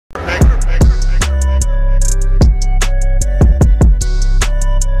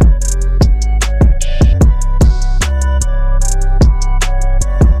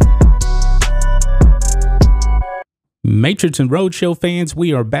Matrix and Roadshow fans,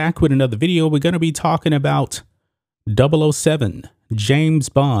 we are back with another video. We're going to be talking about 007, James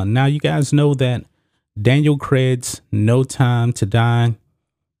Bond. Now, you guys know that Daniel Craig's No Time to Die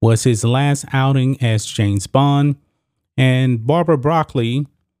was his last outing as James Bond. And Barbara Broccoli,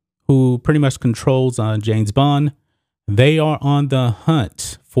 who pretty much controls James Bond, they are on the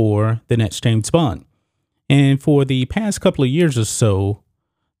hunt for the next James Bond. And for the past couple of years or so,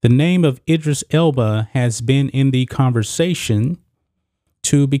 the name of Idris Elba has been in the conversation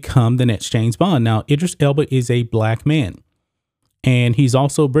to become the next James Bond. Now, Idris Elba is a black man, and he's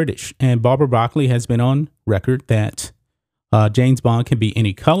also British. And Barbara Broccoli has been on record that James Bond can be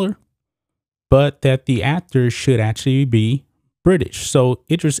any color, but that the actor should actually be British. So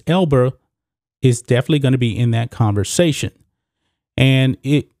Idris Elba is definitely going to be in that conversation. And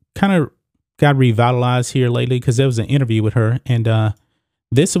it kind of got revitalized here lately because there was an interview with her, and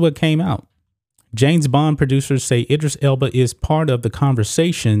this is what came out. James Bond producers say Idris Elba is part of the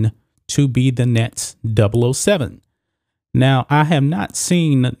conversation to be the next 007. Now, I have not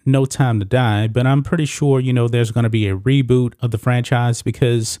seen No Time to Die, but I'm pretty sure, you know, there's going to be a reboot of the franchise,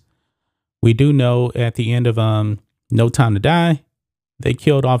 because we do know at the end of No Time to Die, they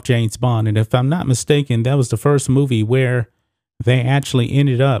killed off James Bond. And if I'm not mistaken, that was the first movie where they actually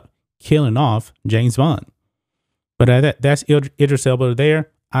ended up killing off James Bond. But that's Idris Elba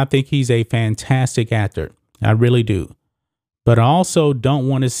there. I think he's a fantastic actor. I really do. But I also don't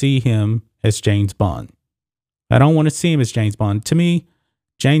want to see him as James Bond. I don't want to see him as James Bond. To me,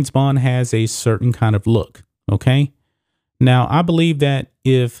 James Bond has a certain kind of look. Okay. Now, I believe that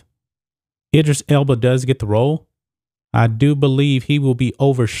if Idris Elba does get the role, I do believe he will be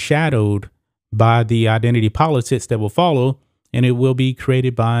overshadowed by the identity politics that will follow, and it will be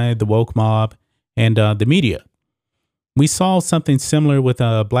created by the woke mob and the media. We saw something similar with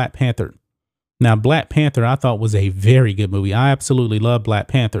Black Panther. Now, Black Panther, I thought, was a very good movie. I absolutely love Black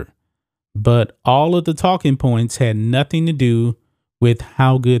Panther. But all of the talking points had nothing to do with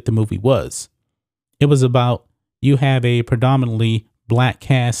how good the movie was. It was about, you have a predominantly black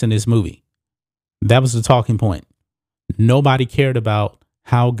cast in this movie. That was the talking point. Nobody cared about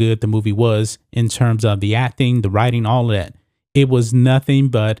how good the movie was in terms of the acting, the writing, all of that. It was nothing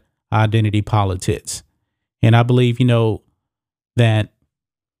but identity politics. And I believe, you know, that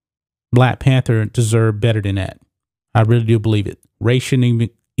Black Panther deserved better than that. I really do believe it. Race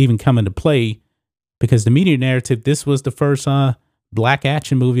shouldn't even come into play, because the media narrative, this was the first black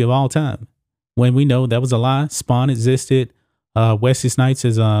action movie of all time. When we know that was a lie. Spawn existed. Wesley Snipes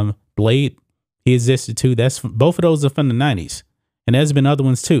is Blade. He existed too. Both of those are from the 90s. And there's been other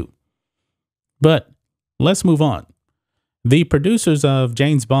ones too. But let's move on. The producers of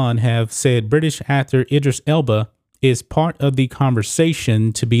James Bond have said British actor Idris Elba is part of the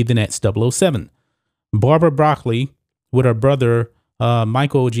conversation to be the next 007. Barbara Broccoli, with her brother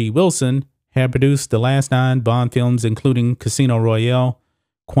Michael G. Wilson, have produced the last 9 Bond films, including Casino Royale,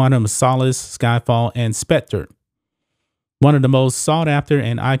 Quantum of Solace, Skyfall, and Spectre. One of the most sought after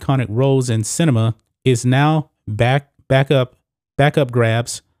and iconic roles in cinema is now backup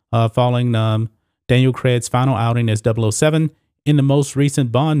grabs following Daniel Craig's final outing as 007 in the most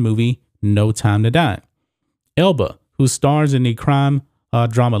recent Bond movie, No Time to Die. Elba, who stars in the crime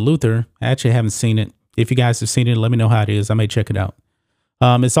drama Luther, I actually haven't seen it. If you guys have seen it, let me know how it is. I may check it out.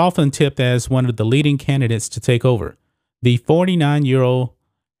 It's often tipped as one of the leading candidates to take over. The 49-year-old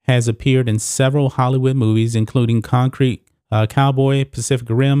has appeared in several Hollywood movies, including Concrete Cowboy, Pacific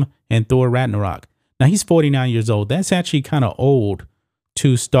Rim, and Thor Ragnarok. Now, he's 49 years old. That's actually kind of old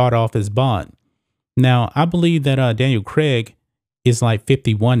to start off as Bond. Now, I believe that Daniel Craig is like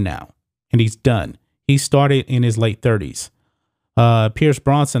 51 now, and he's done. He started in his late 30s. Pierce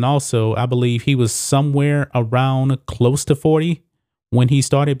Brosnan also, I believe he was somewhere around close to 40 when he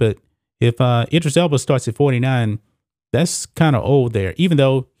started. But if Idris Elba starts at 49, that's kind of old there. Even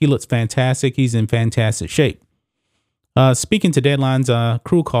though he looks fantastic, he's in fantastic shape. Speaking to Deadline's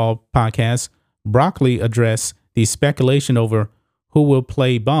Crew Call podcast, Broccoli addressed the speculation over who will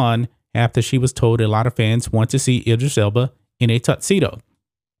play Bond after she was told a lot of fans want to see Idris Elba in a tuxedo.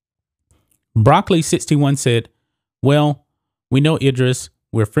 Broccoli 61 said, "Well, we know Idris,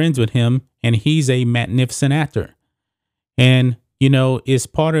 we're friends with him, and he's a magnificent actor. And, you know, it's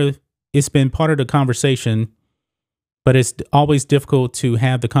been part of the conversation, but it's always difficult to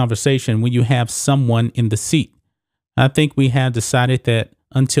have the conversation when you have someone in the seat. I think we have decided that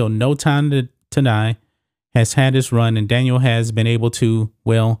until No Time to Die has had its run and Daniel has been able to,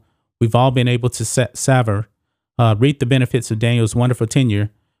 well, we've all been able to reap the benefits of Daniel's wonderful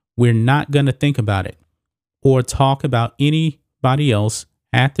tenure. We're not going to think about it or talk about anybody else,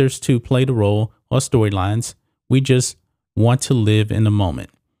 actors to play the role or storylines. We just want to live in the moment.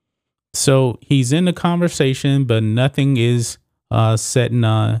 So he's in the conversation, but nothing is set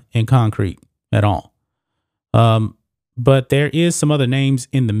in concrete at all. But there is some other names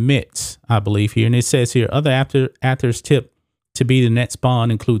in the mix, I believe, here. And it says here, other actors tipped to be the next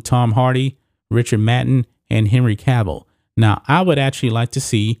Bond include Tom Hardy, Richard Madden, and Henry Cavill. Now, I would actually like to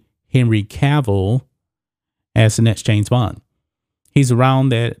see Henry Cavill as the next James Bond. He's around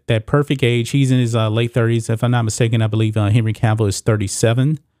that perfect age. He's in his late 30s. If I'm not mistaken, I believe Henry Cavill is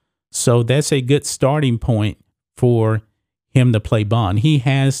 37. So that's a good starting point for him to play Bond. He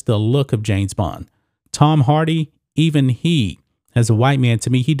has the look of James Bond. Tom Hardy, even he, as a white man, to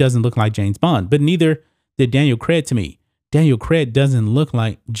me, he doesn't look like James Bond. But neither did Daniel Craig to me. Daniel Craig doesn't look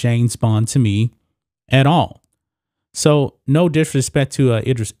like James Bond to me at all. So no disrespect to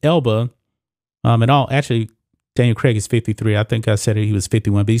Idris Elba at all. Actually, Daniel Craig is 53. I think I said he was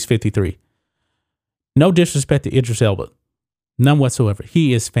 51, but he's 53. No disrespect to Idris Elba. None whatsoever.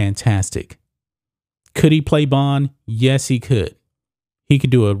 He is fantastic. Could he play Bond? Yes, he could. He could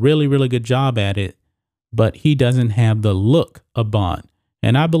do a really, really good job at it, but he doesn't have the look of Bond.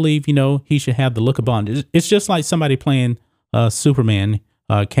 And I believe, you know, he should have the look of Bond. It's just like somebody playing Superman,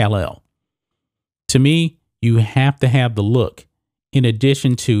 Kal-El. To me, you have to have the look in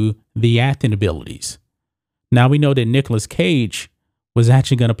addition to the acting abilities. Now, we know that Nicolas Cage was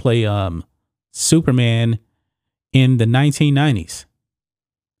actually going to play Superman in the 1990s.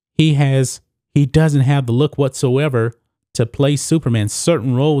 He doesn't have the look whatsoever to play Superman.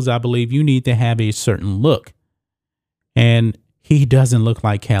 Certain roles, I believe, you need to have a certain look. And he doesn't look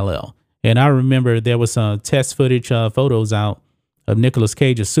like Kal-El. And I remember there was some test footage photos out of Nicolas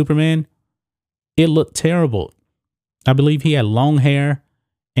Cage as Superman. It looked terrible. I believe he had long hair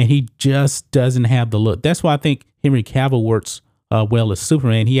and he just doesn't have the look. That's why I think Henry Cavill works well as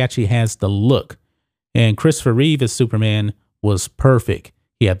Superman. He actually has the look. And Christopher Reeve as Superman was perfect.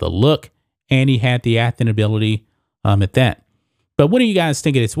 He had the look and he had the acting ability at that. But what do you guys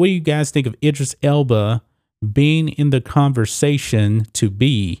think of this? What do you guys think of Idris Elba being in the conversation to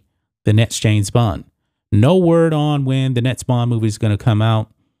be the next James Bond? No word on when the next Bond movie is going to come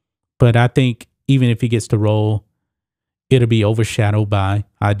out. But I think even if he gets the role, it'll be overshadowed by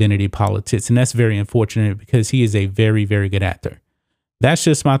identity politics. And that's very unfortunate because he is a very, very good actor. That's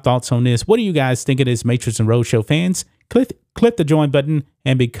just my thoughts on this. What do you guys think of this, Matrix and Roadshow fans? Click the join button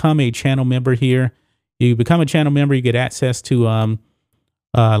and become a channel member here. You become a channel member, you get access to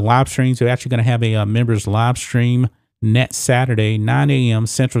live streams. We're actually going to have a members live stream next Saturday, 9 a.m.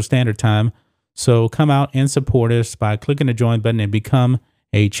 Central Standard Time. So come out and support us by clicking the join button and become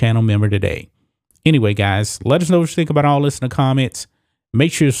a channel member today. Anyway, guys, let us know what you think about all this in the comments.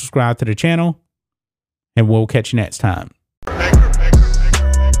 Make sure you subscribe to the channel, and we'll catch you next time.